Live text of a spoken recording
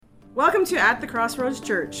Welcome to At the Crossroads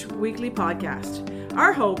Church weekly podcast.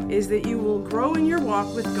 Our hope is that you will grow in your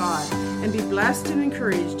walk with God and be blessed and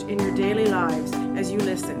encouraged in your daily lives as you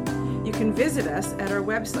listen. You can visit us at our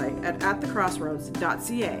website at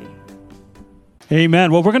atthecrossroads.ca.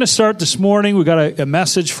 Amen. Well, we're going to start this morning. We've got a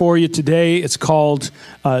message for you today. It's called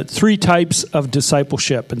Three Types of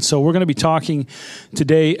Discipleship. And so we're going to be talking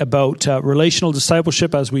today about relational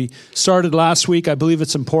discipleship. As we started last week, I believe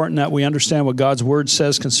it's important that we understand what God's Word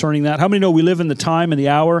says concerning that. How many know we live in the time and the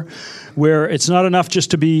hour where it's not enough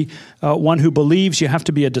just to be one who believes, you have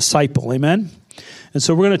to be a disciple. Amen? And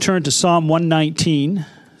so we're going to turn to Psalm 119.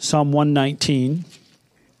 Psalm 119.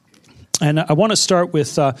 And I want to start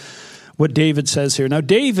with what David says here. Now,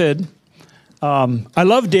 David, I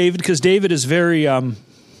love David because David is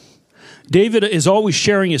David is always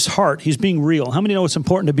sharing his heart. He's being real. How many know it's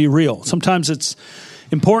important to be real? Sometimes it's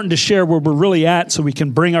important to share where we're really at so we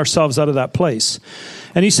can bring ourselves out of that place.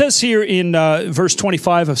 And he says here in verse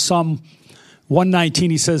 25 of Psalm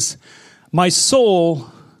 119, he says, "My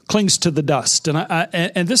soul clings to the dust."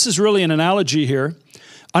 And this is really an analogy here,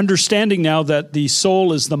 understanding now that the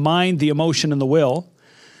soul is the mind, the emotion, and the will,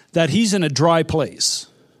 that he's in a dry place.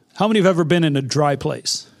 How many have ever been in a dry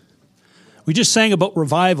place? We just sang about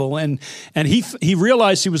revival, and he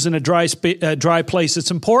realized he was in a dry place.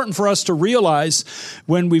 It's important for us to realize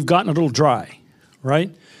when we've gotten a little dry,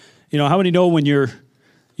 right? You know, how many know when you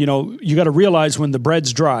got to realize when the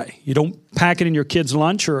bread's dry. You don't pack it in your kid's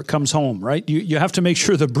lunch or it comes home, right? You have to make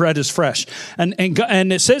sure the bread is fresh. And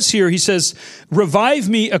it says here, he says, "Revive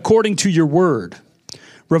me according to your word.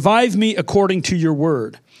 Revive me according to your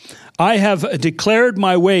word. I have declared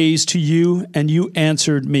my ways to you, and you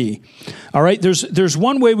answered me." All right, there's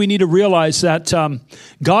one way we need to realize that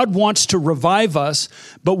God wants to revive us,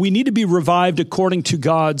 but we need to be revived according to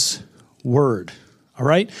God's word. All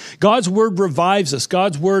right? God's word revives us.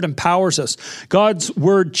 God's word empowers us. God's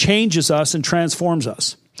word changes us and transforms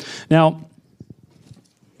us. Now,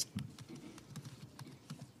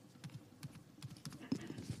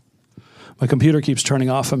 my computer keeps turning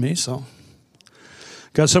off on me, so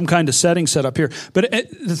got some kind of setting set up here. But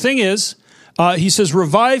the thing is, he says,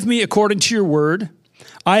 "Revive me according to your word.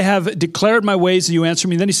 I have declared my ways, and you answer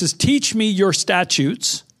me." Then he says, "Teach me your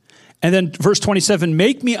statutes." And then verse 27,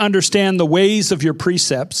 "Make me understand the ways of your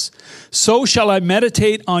precepts. So shall I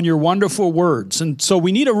meditate on your wonderful words." And so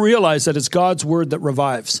we need to realize that it's God's word that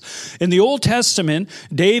revives. In the Old Testament,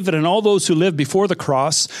 David and all those who lived before the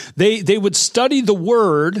cross, they would study the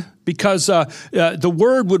word because the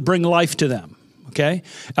word would bring life to them. Okay,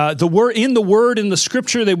 in the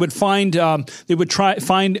scripture, they would find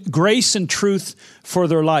grace and truth for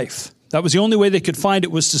their life. That was the only way they could find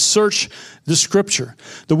it, was to search the scripture.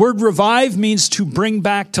 The word revive means to bring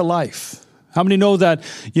back to life. How many know that,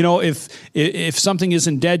 if something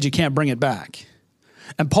isn't dead, you can't bring it back?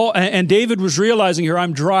 And David was realizing here,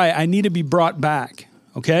 I'm dry, I need to be brought back.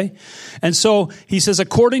 Okay? And so he says,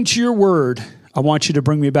 according to your word, I want you to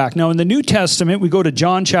bring me back. Now in the New Testament, we go to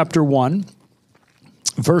John chapter 1,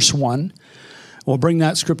 verse 1. We'll bring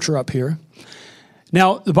that scripture up here.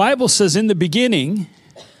 Now, the Bible says, in the beginning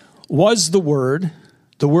was the Word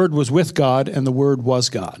was with God, and the Word was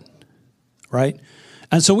God, right?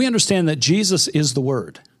 And so we understand that Jesus is the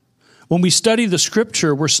Word. When we study the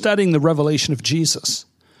Scripture, we're studying the revelation of Jesus.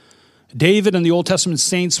 David and the Old Testament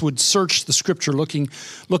saints would search the Scripture looking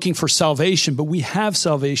for salvation, but we have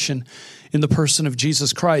salvation in the person of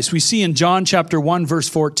Jesus Christ. We see in John chapter 1, verse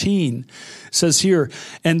 14, it says here,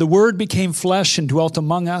 "And the Word became flesh and dwelt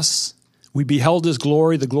among us. We beheld his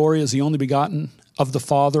glory. The glory is the only begotten of the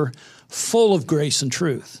Father, full of grace and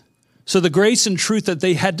truth." So the grace and truth that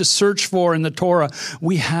they had to search for in the Torah,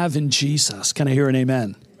 we have in Jesus. Can I hear an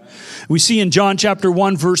amen? We see in John chapter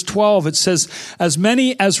 1, verse 12, it says, "As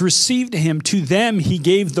many as received him, to them he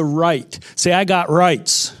gave the right." Say, I got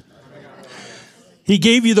rights. He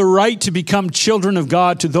gave you the right to become children of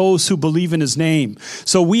God to those who believe in his name.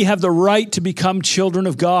 So we have the right to become children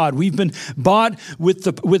of God. We've been bought with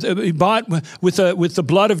the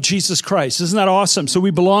blood of Jesus Christ. Isn't that awesome? So we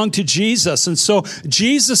belong to Jesus. And so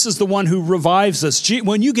Jesus is the one who revives us.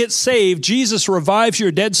 When you get saved, Jesus revives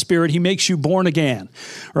your dead spirit. He makes you born again,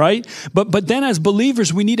 right? But then as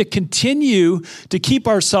believers, we need to continue to keep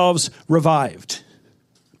ourselves revived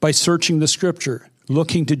by searching the scripture,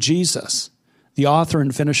 looking to Jesus, the author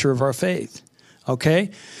and finisher of our faith, okay?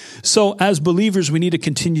 So as believers, we need to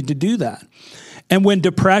continue to do that. And when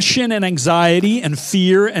depression and anxiety and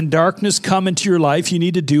fear and darkness come into your life, you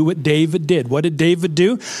need to do what David did. What did David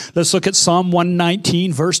do? Let's look at Psalm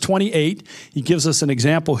 119, verse 28. He gives us an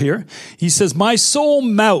example here. He says, "My soul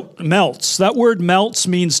melts." That word melts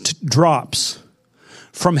means drops.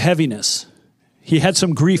 from heaviness. He had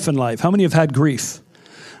some grief in life. How many have had grief?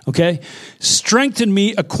 Okay? Strengthen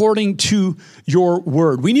me according to your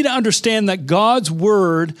word. We need to understand that God's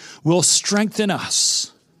word will strengthen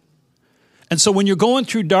us. And so when you're going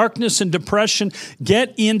through darkness and depression,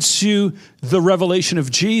 get into the revelation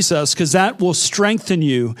of Jesus, because that will strengthen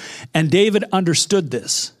you. And David understood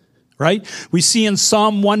this, right? We see in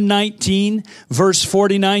Psalm 119, verse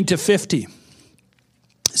 49 to 50. It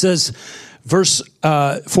says, verse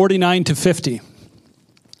 49 to 50. I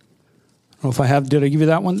don't know if did I give you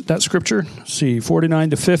that one, that scripture? Let's see, 49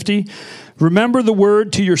 to 50. Remember the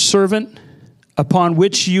word to your servant upon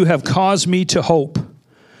which you have caused me to hope.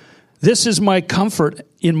 This is my comfort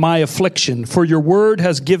in my affliction, for your word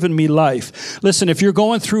has given me life. Listen, if you're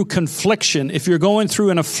going through confliction, if you're going through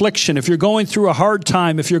an affliction, if you're going through a hard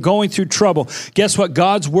time, if you're going through trouble, guess what?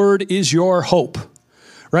 God's word is your hope.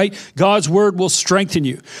 Right? God's word will strengthen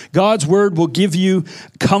you. God's word will give you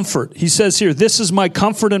comfort. He says here, this is my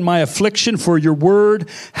comfort in my affliction, for your word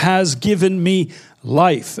has given me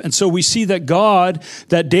life. And so we see that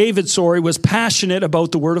David, was passionate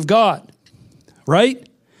about the word of God. Right?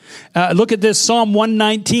 Look at this, Psalm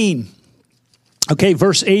 119. Okay,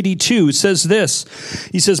 verse 82 it says this.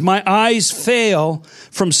 He says, my eyes fail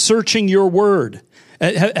from searching your word.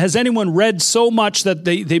 Has anyone read so much that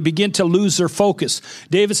they begin to lose their focus?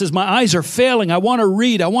 David says, my eyes are failing. I want to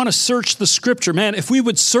read. I want to search the scripture. Man, if we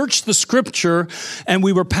would search the scripture and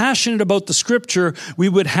we were passionate about the scripture, we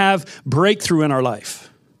would have breakthrough in our life.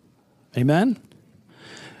 Amen?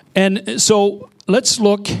 And so let's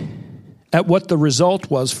look at what the result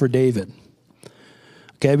was for David.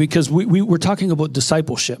 Okay, because we're talking about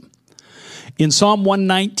discipleship. In Psalm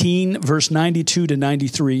 119, verse 92 to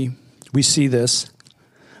 93, we see this.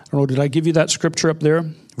 I don't know, did I give you that scripture up there?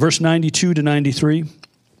 Verse 92 to 93.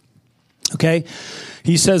 Okay,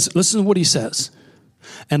 he says, listen to what he says.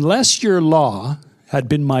 Unless your law had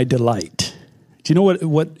been my delight. Do you know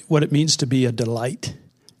what it means to be a delight?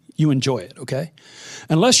 You enjoy it, okay?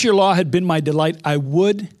 Unless your law had been my delight, I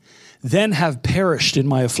would then have perished in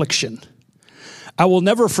my affliction. I will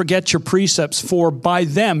never forget your precepts, for by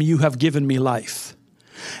them you have given me life.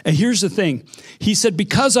 And here's the thing. He said,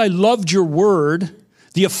 because I loved your word,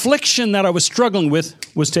 the affliction that I was struggling with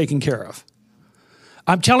was taken care of.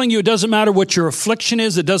 I'm telling you, it doesn't matter what your affliction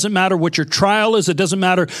is. It doesn't matter what your trial is. It doesn't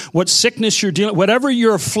matter what sickness you're dealing with. Whatever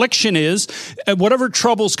your affliction is, whatever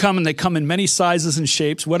troubles come, and they come in many sizes and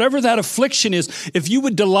shapes, whatever that affliction is, if you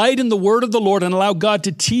would delight in the word of the Lord and allow God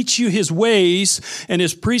to teach you his ways and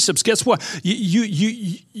his precepts, guess what?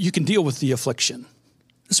 You can deal with the affliction.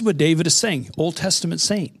 This is what David is saying, Old Testament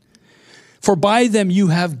saint. For by them you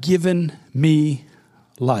have given me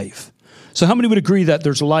life. So how many would agree that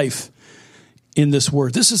there's life in this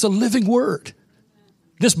word? This is a living word.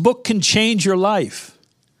 This book can change your life.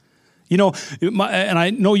 You know, and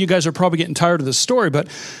I know you guys are probably getting tired of this story, but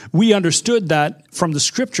we understood that from the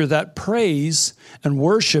scripture that praise and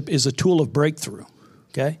worship is a tool of breakthrough.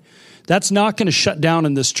 Okay? That's not going to shut down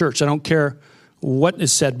in this church. I don't care what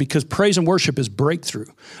is said, because praise and worship is breakthrough.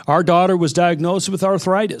 Our daughter was diagnosed with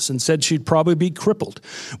arthritis and said she'd probably be crippled.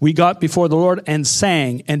 We got before the Lord and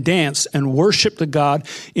sang and danced and worshiped the God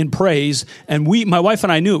in praise. And my wife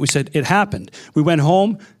and I knew it. We said, it happened. We went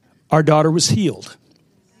home. Our daughter was healed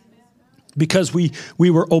because we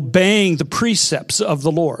were obeying the precepts of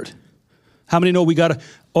the Lord. How many know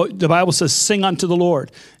the Bible says, sing unto the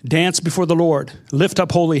Lord, dance before the Lord, lift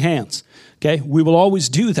up holy hands. Okay. We will always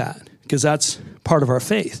do that, because that's part of our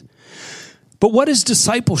faith. But what is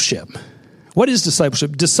discipleship? What is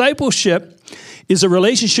discipleship? Discipleship is a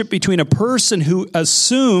relationship between a person who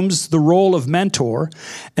assumes the role of mentor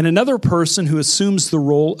and another person who assumes the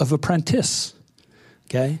role of apprentice.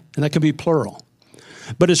 Okay? And that can be plural.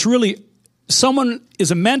 But it's really, someone is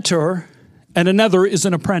a mentor and another is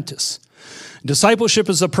an apprentice. Discipleship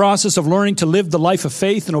is a process of learning to live the life of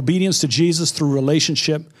faith and obedience to Jesus through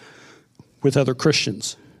relationship with other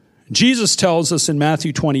Christians. Jesus tells us in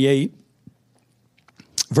Matthew 28,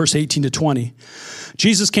 verse 18 to 20,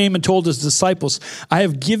 Jesus came and told his disciples,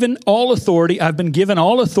 I've been given all authority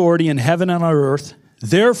in heaven and on earth.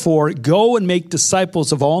 Therefore, go and make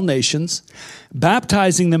disciples of all nations,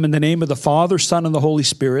 baptizing them in the name of the Father, Son, and the Holy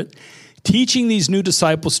Spirit, teaching these new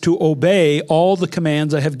disciples to obey all the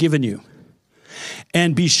commands I have given you.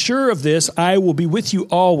 And be sure of this, I will be with you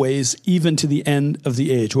always, even to the end of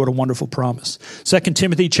the age. What a wonderful promise. 2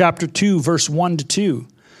 Timothy chapter 2, verse 1 to 2.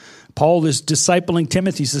 Paul is discipling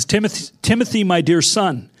Timothy. He says, Timothy, my dear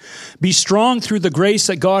son, be strong through the grace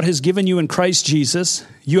that God has given you in Christ Jesus.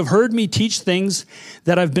 You have heard me teach things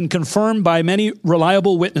that have been confirmed by many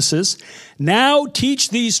reliable witnesses. Now teach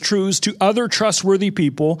these truths to other trustworthy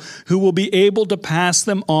people who will be able to pass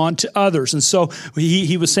them on to others. And so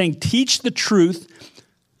he was saying, teach the truth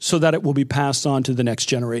so that it will be passed on to the next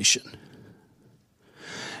generation.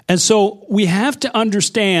 And so we have to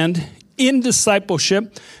understand in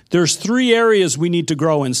discipleship, there's 3 areas we need to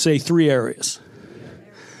grow in. Say 3 areas.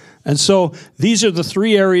 And so these are the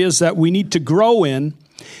 3 areas that we need to grow in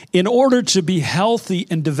order to be healthy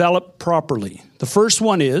and develop properly. The first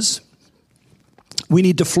one is we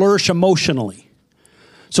need to flourish emotionally.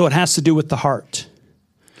 So it has to do with the heart.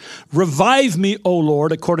 Revive me, O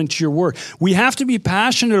Lord, according to your word. We have to be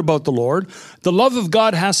passionate about the Lord. The love of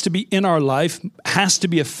God has to be in our life, has to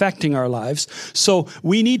be affecting our lives. So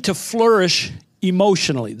we need to flourish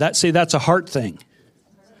emotionally. That's a heart thing.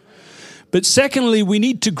 But secondly, we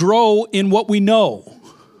need to grow in what we know.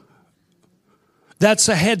 That's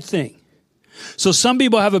a head thing. So some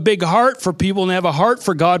people have a big heart for people and they have a heart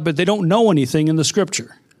for God, but they don't know anything in the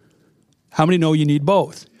scripture. How many know you need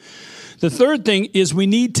both? The third thing is we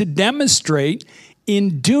need to demonstrate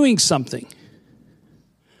in doing something.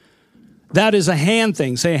 That is a hand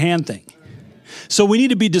thing. Say a hand thing. So we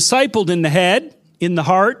need to be discipled in the head, in the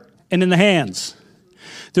heart, and in the hands.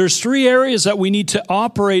 There's 3 areas that we need to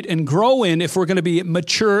operate and grow in if we're going to be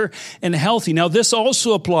mature and healthy. Now, this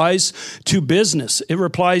also applies to business. It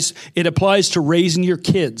applies to raising your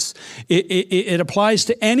kids. It applies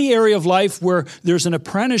to any area of life where there's an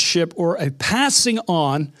apprenticeship or a passing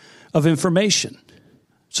on of information.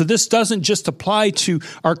 So this doesn't just apply to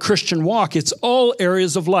our Christian walk. It's all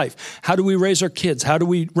areas of life. How do we raise our kids? How do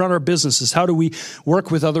we run our businesses? How do we work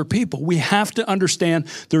with other people? We have to understand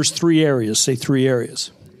there's 3 areas. Say 3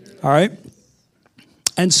 areas. All right?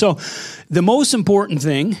 And so the most important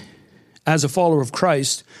thing as a follower of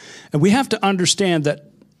Christ, and we have to understand that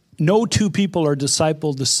no 2 people are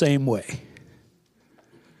discipled the same way.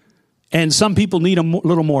 And some people need a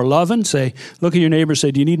little more loving. Say, look at your neighbor,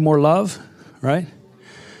 say, do you need more love? Right?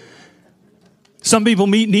 Some people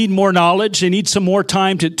need more knowledge. They need some more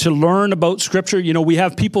time to learn about Scripture. You know, we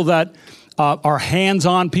have people that are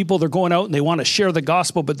hands-on people. They're going out and they want to share the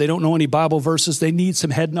gospel, but they don't know any Bible verses. They need some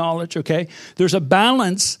head knowledge, okay? There's a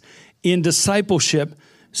balance in discipleship.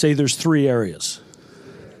 Say there's 3 areas.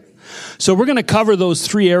 So we're going to cover those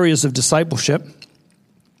 3 areas of discipleship.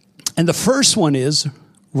 And the first one is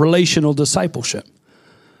relational discipleship.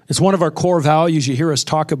 It's one of our core values. You hear us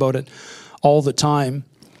talk about it all the time.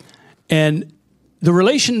 And the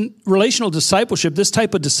relational discipleship, this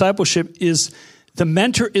type of discipleship is the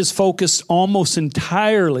mentor is focused almost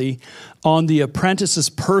entirely on the apprentice's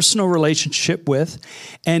personal relationship with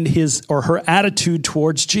and his or her attitude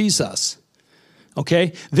towards Jesus.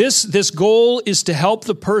 Okay? This goal is to help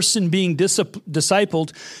the person being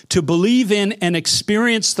discipled to believe in and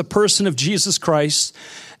experience the person of Jesus Christ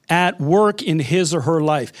at work in his or her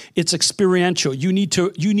life. It's experiential. You need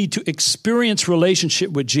to experience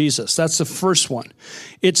relationship with Jesus. That's the first one.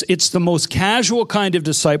 It's the most casual kind of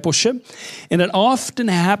discipleship, and it often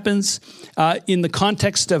happens in the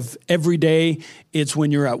context of every day. It's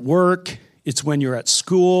when you're at work. It's when you're at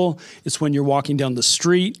school. It's when you're walking down the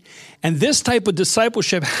street. And this type of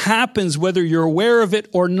discipleship happens whether you're aware of it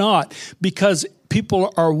or not, because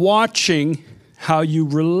people are watching how you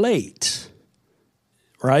relate,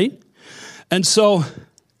 right? And so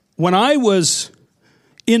when I was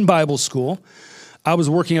in Bible school, I was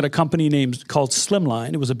working at a company called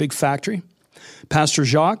Slimline. It was a big factory. Pastor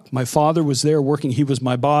Jacques, my father, was there working. He was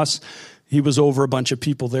my boss. He was over a bunch of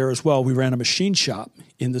people there as well. We ran a machine shop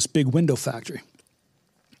in this big window factory.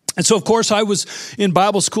 And so, of course, I was in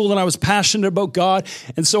Bible school and I was passionate about God.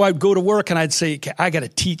 And so I'd go to work and I'd say, I got to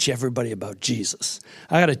teach everybody about Jesus.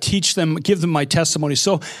 I got to teach them, give them my testimony.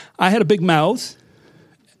 So I had a big mouth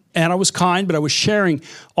and I was kind, but I was sharing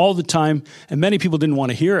all the time. And many people didn't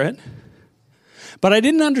want to hear it. But I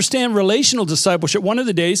didn't understand relational discipleship. One of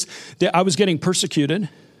the days that I was getting persecuted.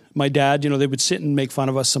 My dad, they would sit and make fun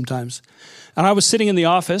of us sometimes. And I was sitting in the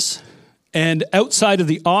office, and outside of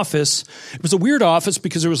the office, it was a weird office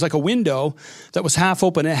because there was like a window that was half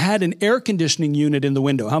open. It had an air conditioning unit in the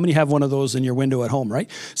window. How many have one of those in your window at home,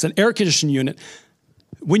 right? It's an air conditioning unit.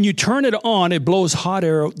 When you turn it on, it blows hot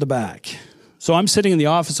air out the back. So I'm sitting in the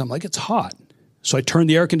office. I'm like, it's hot. So I turn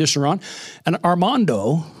the air conditioner on, and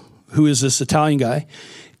Armando, who is this Italian guy,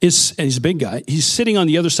 and he's a big guy. He's sitting on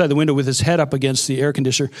the other side of the window with his head up against the air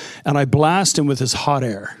conditioner, and I blast him with his hot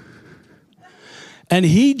air. And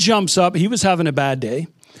he jumps up. He was having a bad day,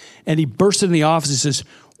 and he bursts in the office. He says,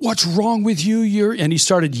 what's wrong with you? And he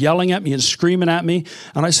started yelling at me and screaming at me.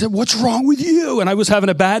 And I said, what's wrong with you? And I was having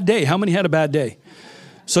a bad day. How many had a bad day?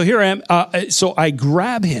 So here I am. So I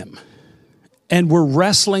grab him, and we're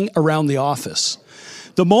wrestling around the office.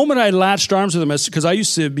 The moment I latched arms with him, because I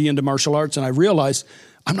used to be into martial arts, and I realized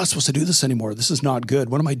I'm not supposed to do this anymore. This is not good.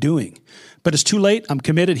 What am I doing? But it's too late. I'm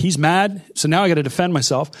committed. He's mad. So now I got to defend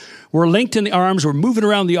myself. We're linked in the arms. We're moving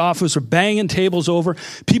around the office. We're banging tables over.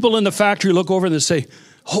 People in the factory look over and they say,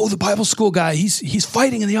 oh, the Bible school guy, he's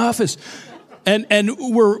fighting in the office. And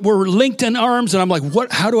we're linked in arms. And I'm like,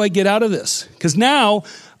 what? How do I get out of this? Because now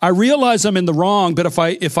I realize I'm in the wrong. But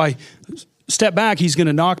if I step back, he's going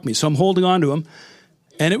to knock me. So I'm holding on to him.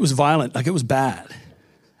 And it was violent. Like, it was bad.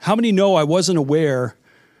 How many know I wasn't aware?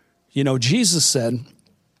 You know, Jesus said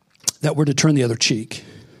that we're to turn the other cheek.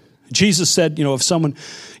 Jesus said, you know, if someone,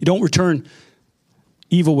 you don't return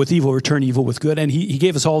evil with evil, return evil with good. And he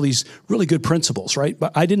gave us all these really good principles, right?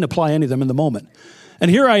 But I didn't apply any of them in the moment. And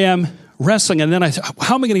here I am wrestling, and then I thought,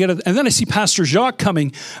 how am I going to get it? And then I see Pastor Jacques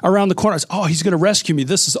coming around the corner. I said, oh, he's going to rescue me.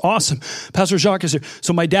 This is awesome. Pastor Jacques is here.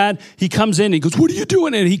 So my dad, he comes in, and he goes, what are you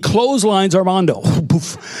doing? And he clotheslines Armando.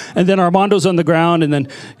 And then Armando's on the ground, and then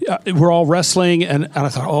we're all wrestling. And I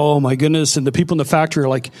thought, oh my goodness. And the people in the factory are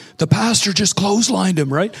like, the pastor just clotheslined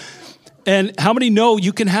him, right? And how many know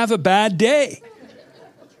you can have a bad day?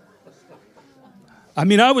 I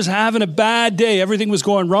mean, I was having a bad day. Everything was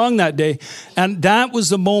going wrong that day. And that was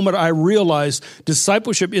the moment I realized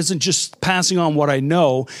discipleship isn't just passing on what I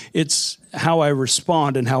know. It's how I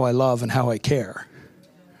respond and how I love and how I care.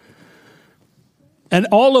 And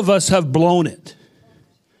all of us have blown it.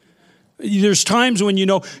 There's times when,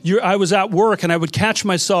 I was at work and I would catch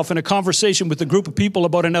myself in a conversation with a group of people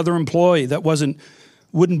about another employee that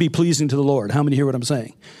wouldn't be pleasing to the Lord. How many hear what I'm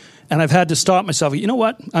saying? And I've had to stop myself. You know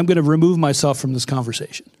what? I'm going to remove myself from this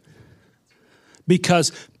conversation.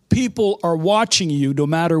 Because people are watching you no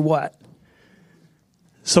matter what.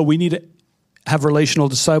 So we need to have relational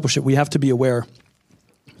discipleship. We have to be aware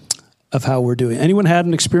of how we're doing. Anyone had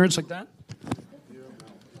an experience like that?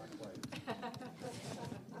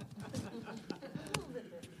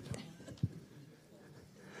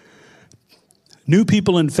 New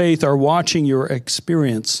people in faith are watching your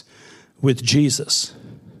experience with Jesus.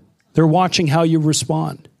 They're watching how you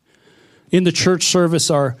respond. In the church service,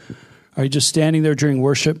 are you just standing there during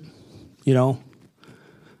worship,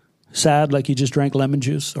 sad like you just drank lemon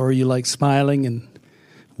juice? Or are you like smiling and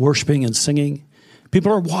worshiping and singing?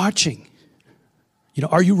 People are watching.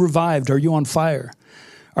 Are you revived? Are you on fire?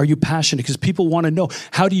 Are you passionate? Because people want to know,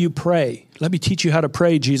 how do you pray? Let me teach you how to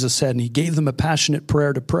pray, Jesus said. And he gave them a passionate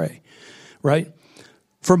prayer to pray, right?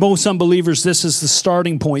 For most unbelievers, this is the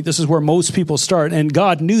starting point. This is where most people start. And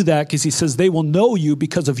God knew that because he says they will know you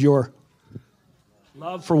because of your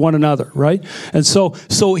love for one another, right? And so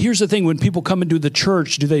here's the thing. When people come into the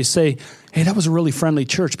church, do they say, hey, that was a really friendly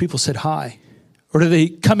church? People said hi. Or do they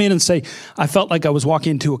come in and say, I felt like I was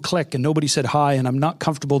walking into a clique and nobody said hi and I'm not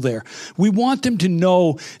comfortable there. We want them to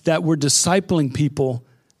know that we're discipling people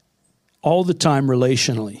all the time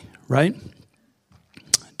relationally, right?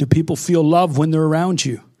 Do people feel love when they're around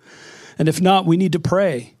you? And if not, we need to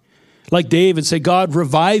pray. Like David, say, God,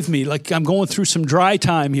 revive me. Like I'm going through some dry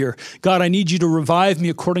time here. God, I need you to revive me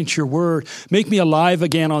according to your word. Make me alive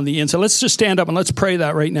again on the inside. Let's just stand up and let's pray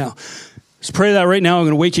that right now. Let's pray that right now. I'm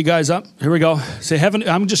going to wake you guys up. Here we go. Say, heaven,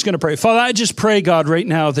 I'm just going to pray. Father, I just pray, God, right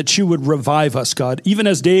now that you would revive us, God. Even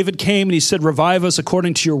as David came and he said, revive us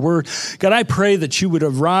according to your word. God, I pray that you would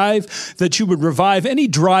revive any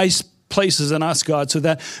dry places in us, God, so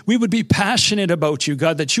that we would be passionate about you,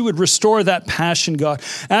 God, that you would restore that passion, God.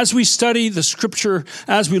 As we study the scripture,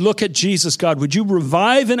 as we look at Jesus, God, would you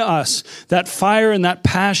revive in us that fire and that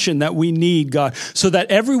passion that we need, God, so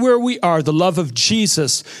that everywhere we are, the love of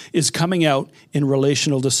Jesus is coming out in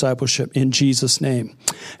relational discipleship in Jesus' name.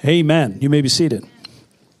 Amen. You may be seated.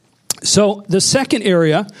 So the second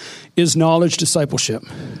area is knowledge discipleship.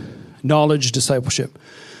 Knowledge discipleship.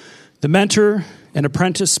 The mentor and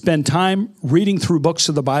apprentice spend time reading through books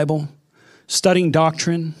of the Bible, studying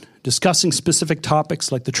doctrine, discussing specific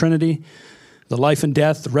topics like the Trinity, the life and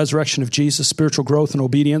death, the resurrection of Jesus, spiritual growth and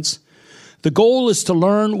obedience. The goal is to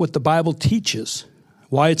learn what the Bible teaches,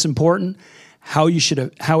 why it's important, how it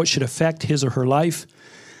should affect his or her life.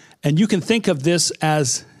 And you can think of this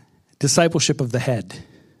as discipleship of the head.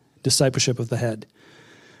 Discipleship of the head.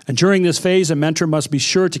 And during this phase, a mentor must be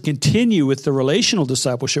sure to continue with the relational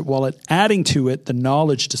discipleship while adding to it the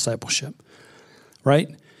knowledge discipleship, right?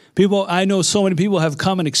 I know so many people have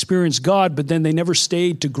come and experienced God, but then they never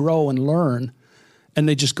stayed to grow and learn, and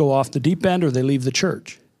they just go off the deep end or they leave the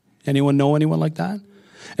church. Anyone know anyone like that?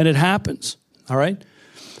 And it happens, all right?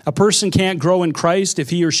 A person can't grow in Christ if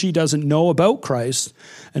he or she doesn't know about Christ.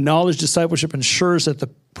 And knowledge discipleship ensures that the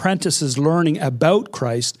apprentice is learning about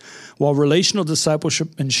Christ, while relational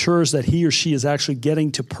discipleship ensures that he or she is actually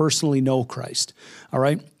getting to personally know Christ. All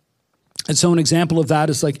right? And so an example of that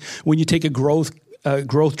is like when you take a growth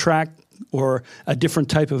track or a different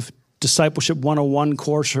type of discipleship 101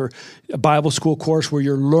 course or a Bible school course where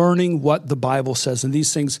you're learning what the Bible says. And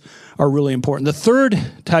these things are really important. The third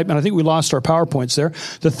type, and I think we lost our PowerPoints there.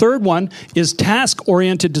 The third one is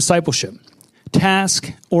task-oriented discipleship.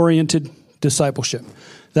 Task-oriented discipleship.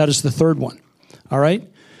 That is the third one. All right?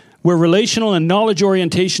 Where relational and knowledge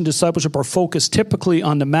orientation discipleship are focused typically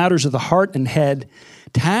on the matters of the heart and head,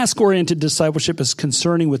 task-oriented discipleship is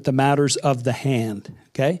concerning with the matters of the hand.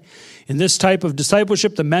 Okay? In this type of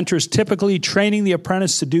discipleship, the mentor is typically training the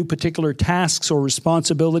apprentice to do particular tasks or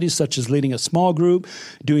responsibilities, such as leading a small group,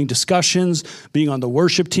 doing discussions, being on the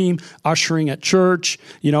worship team, ushering at church,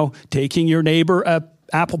 taking your neighbor a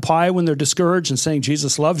apple pie when they're discouraged and saying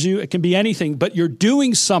Jesus loves you. It can be anything, but you're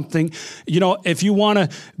doing something. If you want to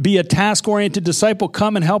be a task-oriented disciple,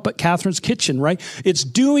 come and help at Catherine's Kitchen, right? It's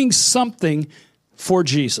doing something for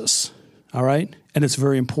Jesus, all right? And it's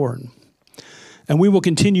very important. And we will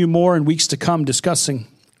continue more in weeks to come discussing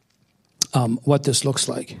what this looks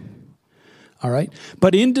like, all right?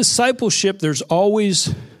 But in discipleship, there's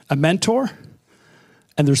always a mentor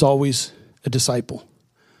and there's always a disciple.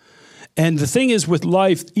 And the thing is with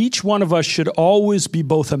life, each one of us should always be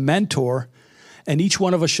both a mentor and each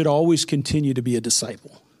one of us should always continue to be a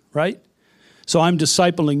disciple, right? So I'm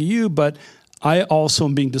discipling you, but I also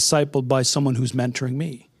am being discipled by someone who's mentoring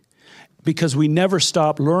me because we never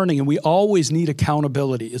stop learning and we always need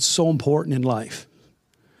accountability. It's so important in life.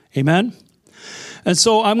 Amen? And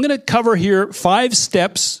so I'm going to cover here 5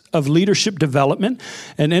 steps of leadership development.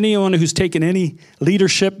 And anyone who's taken any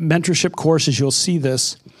leadership, mentorship courses, you'll see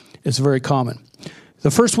this. It's very common.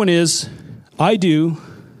 The first one is, I do,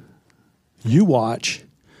 you watch,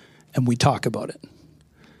 and we talk about it.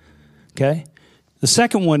 Okay? The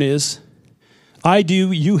second one is, I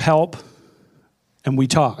do, you help, and we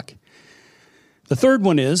talk. The third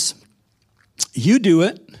one is, you do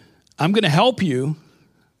it, I'm going to help you,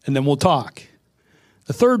 and then we'll talk.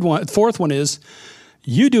 The fourth one is,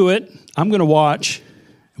 you do it, I'm going to watch,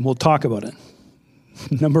 and we'll talk about it.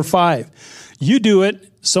 Number 5, you do it,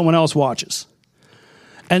 someone else watches.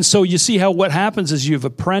 And so you see how what happens is you've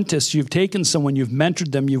apprenticed, you've taken someone, you've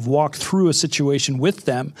mentored them, you've walked through a situation with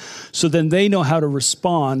them, so then they know how to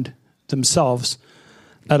respond themselves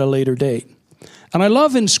at a later date. And I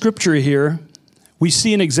love in Scripture here, we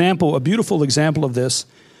see an example, a beautiful example of this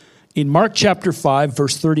in Mark chapter 5,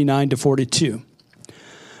 verse 39 to 42.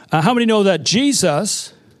 How many know that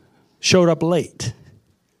Jesus showed up late?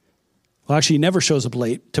 Well, actually, he never shows up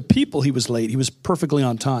late. To people, he was late. He was perfectly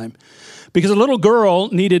on time. Because a little girl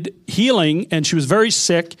needed healing, and she was very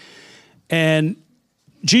sick, and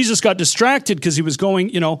Jesus got distracted because he was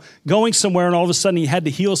going somewhere, and all of a sudden he had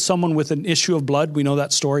to heal someone with an issue of blood. We know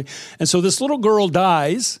that story. And so this little girl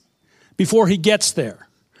dies before he gets there.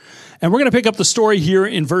 And we're going to pick up the story here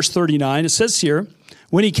in verse 39. It says here,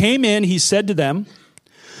 when he came in, he said to them,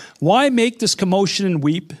 "Why make this commotion and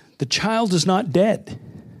weep? The child is not dead.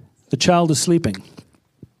 The child is sleeping."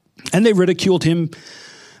 And they ridiculed him.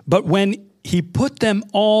 But when he put them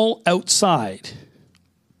all outside.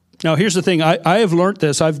 Now, here's the thing. I have learned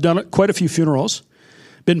this. I've done quite a few funerals,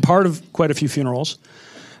 been part of quite a few funerals.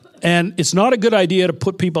 And it's not a good idea to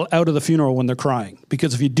put people out of the funeral when they're crying.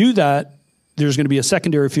 Because if you do that, there's going to be a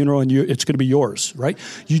secondary funeral and it's going to be yours, right?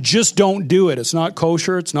 You just don't do it. It's not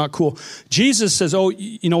kosher. It's not cool. Jesus says, oh,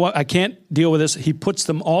 you know what? I can't deal with this. He puts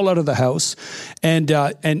them all out of the house. And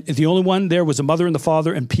the only one there was the mother and the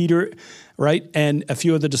father and Peter, right? And a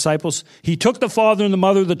few of the disciples. He took the father and the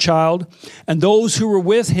mother of the child and those who were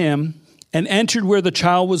with him and entered where the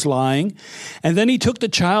child was lying. And then he took the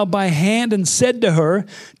child by hand and said to her,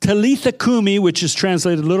 "Talitha kumi," which is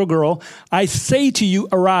translated little girl, "I say to you,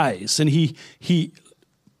 arise." And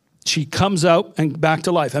she comes out and back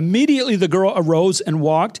to life. Immediately the girl arose and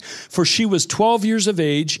walked, for she was 12 years of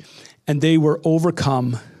age, and they were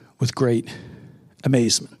overcome with great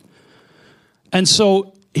amazement. And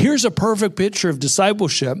so here's a perfect picture of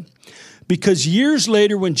discipleship, because years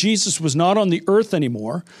later when Jesus was not on the earth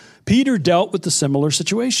anymore, Peter dealt with a similar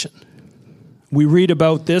situation. We read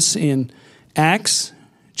about this in Acts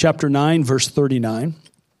chapter 9, verse 39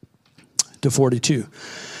 to 42.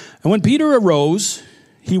 And when Peter arose,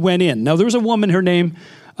 he went in. Now, there was a woman, her name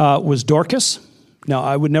was Dorcas. Now,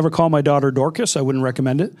 I would never call my daughter Dorcas. I wouldn't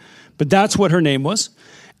recommend it. But that's what her name was.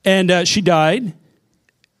 And she died.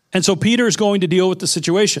 And so Peter is going to deal with the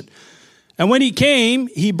situation. And when he came,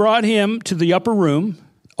 he brought him to the upper room.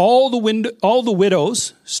 All the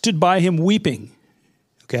widows stood by him weeping,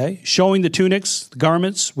 okay, showing the tunics, the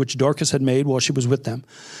garments, which Dorcas had made while she was with them.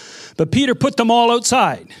 But Peter put them all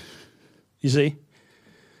outside, you see.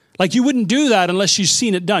 Like you wouldn't do that unless you've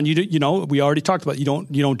seen it done. You know, we already talked about it. You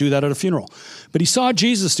don't do that at a funeral. But he saw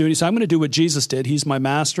Jesus do it. He said, I'm going to do what Jesus did. He's my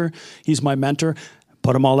master. He's my mentor.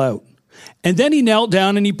 Put them all out. And then he knelt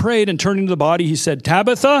down and he prayed, and turning to the body, he said,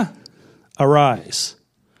 Tabitha, arise.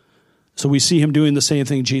 So we see him doing the same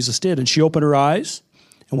thing Jesus did. And she opened her eyes.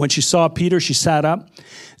 And when she saw Peter, she sat up.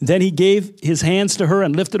 Then he gave his hands to her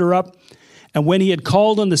and lifted her up. And when he had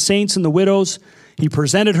called on the saints and the widows, he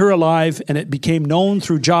presented her alive, and it became known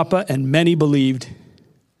through Joppa, and many believed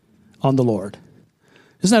on the Lord.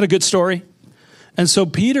 Isn't that a good story? And so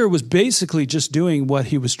Peter was basically just doing what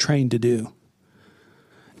he was trained to do.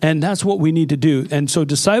 And that's what we need to do. And so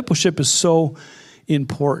discipleship is so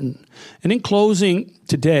important. And in closing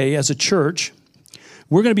today, as a church,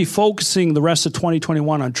 we're going to be focusing the rest of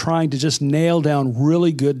 2021 on trying to just nail down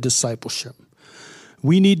really good discipleship.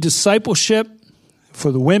 We need discipleship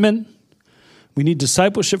for the women. We need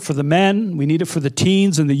discipleship for the men. We need it for the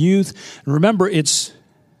teens and the youth. And remember, it's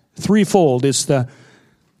threefold. It's the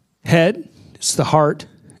head, it's the heart,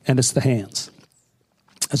 and it's the hands.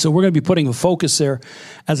 And so we're going to be putting a focus there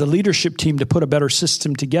as a leadership team to put a better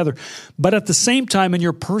system together. But at the same time, in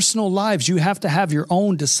your personal lives, you have to have your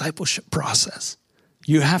own discipleship process.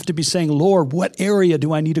 You have to be saying, Lord, what area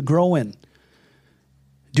do I need to grow in?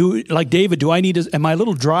 Like David, am I a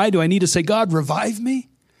little dry? Do I need to say, God, revive me?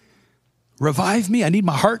 Revive me. I need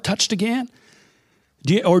my heart touched again.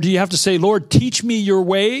 Or do you have to say, Lord, teach me your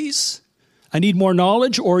ways? I need more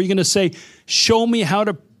knowledge. Or are you going to say, show me how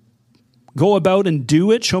to go about and do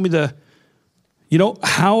it? Show me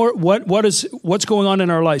what's going on in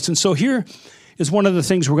our lives. And so here is one of the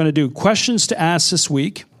things we're going to do. Questions to ask this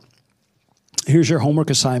week. Here's your homework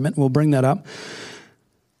assignment. We'll bring that up.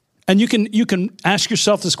 And you can ask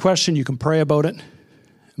yourself this question. You can pray about it.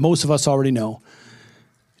 Most of us already know.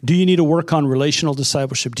 Do you need to work on relational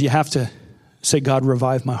discipleship? Do you have to say, God,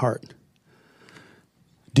 revive my heart?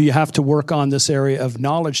 Do you have to work on this area of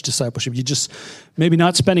knowledge discipleship? You just maybe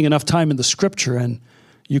not spending enough time in the scripture, and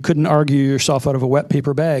you couldn't argue yourself out of a wet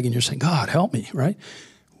paper bag, and you're saying, God, help me, right?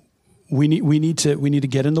 We need to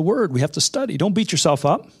get in the Word. We have to study. Don't beat yourself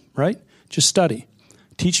up, right? Just study.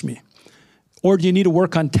 Teach me. Or do you need to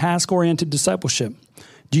work on task-oriented discipleship?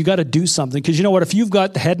 Do you got to do something? Because you know what? If you've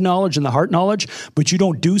got the head knowledge and the heart knowledge, but you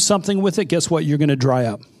don't do something with it, guess what? You're going to dry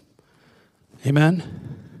up. Amen?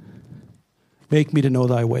 Make me to know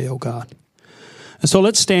thy way, O God. And so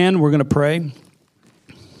let's stand. We're going to pray.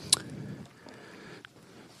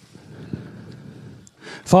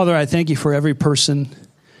 Father, I thank you for every person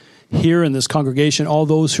here in this congregation, all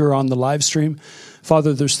those who are on the live stream.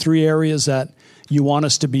 Father, there's 3 areas that you want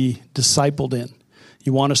us to be discipled in.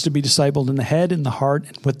 You want us to be discipled in the head, in the heart,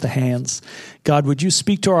 and with the hands. God, would you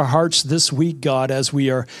speak to our hearts this week, God, as we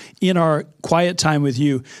are in our quiet time with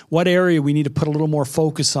you? What area we need to put a little more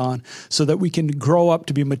focus on so that we can grow up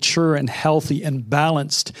to be mature and healthy and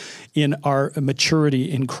balanced in our maturity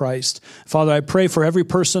in Christ. Father, I pray for every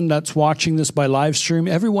person that's watching this by live stream,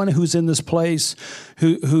 everyone who's in this place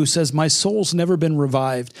who says, my soul's never been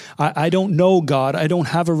revived. I don't know God. I don't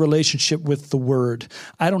have a relationship with the Word.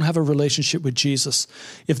 I don't have a relationship with Jesus.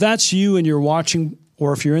 If that's you and you're watching,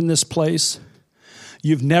 or if you're in this place,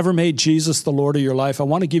 you've never made Jesus the Lord of your life, I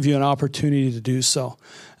want to give you an opportunity to do so.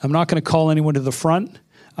 I'm not going to call anyone to the front,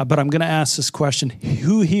 but I'm going to ask this question.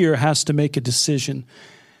 Who here has to make a decision?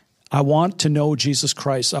 I want to know Jesus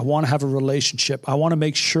Christ. I want to have a relationship. I want to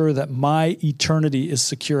make sure that my eternity is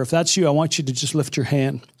secure. If that's you, I want you to just lift your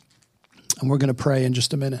hand, and we're going to pray in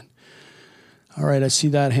just a minute. All right, I see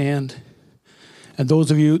that hand. And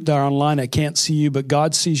those of you that are online, I can't see you, but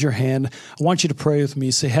God sees your hand. I want you to pray with me.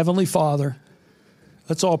 Say, Heavenly Father,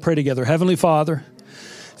 let's all pray together. Heavenly Father,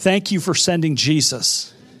 thank you for sending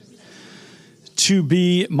Jesus to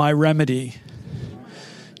be my remedy,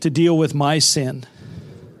 to deal with my sin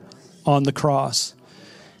on the cross.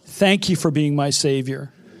 Thank you for being my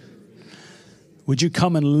Savior. Would you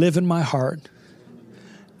come and live in my heart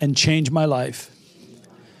and change my life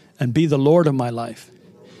and be the Lord of my life?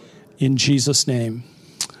 In Jesus' name,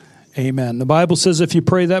 amen. The Bible says if you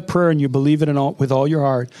pray that prayer and you believe it with all your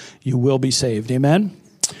heart, you will be saved. Amen?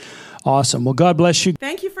 Awesome. Well, God bless you.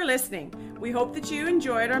 Thank you for listening. We hope that you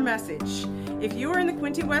enjoyed our message. If you are in the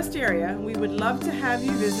Quinte West area, we would love to have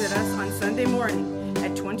you visit us on Sunday morning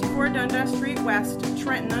at 24 Dundas Street West,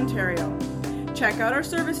 Trenton, Ontario. Check out our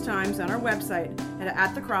service times on our website at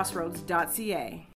atthecrossroads.ca.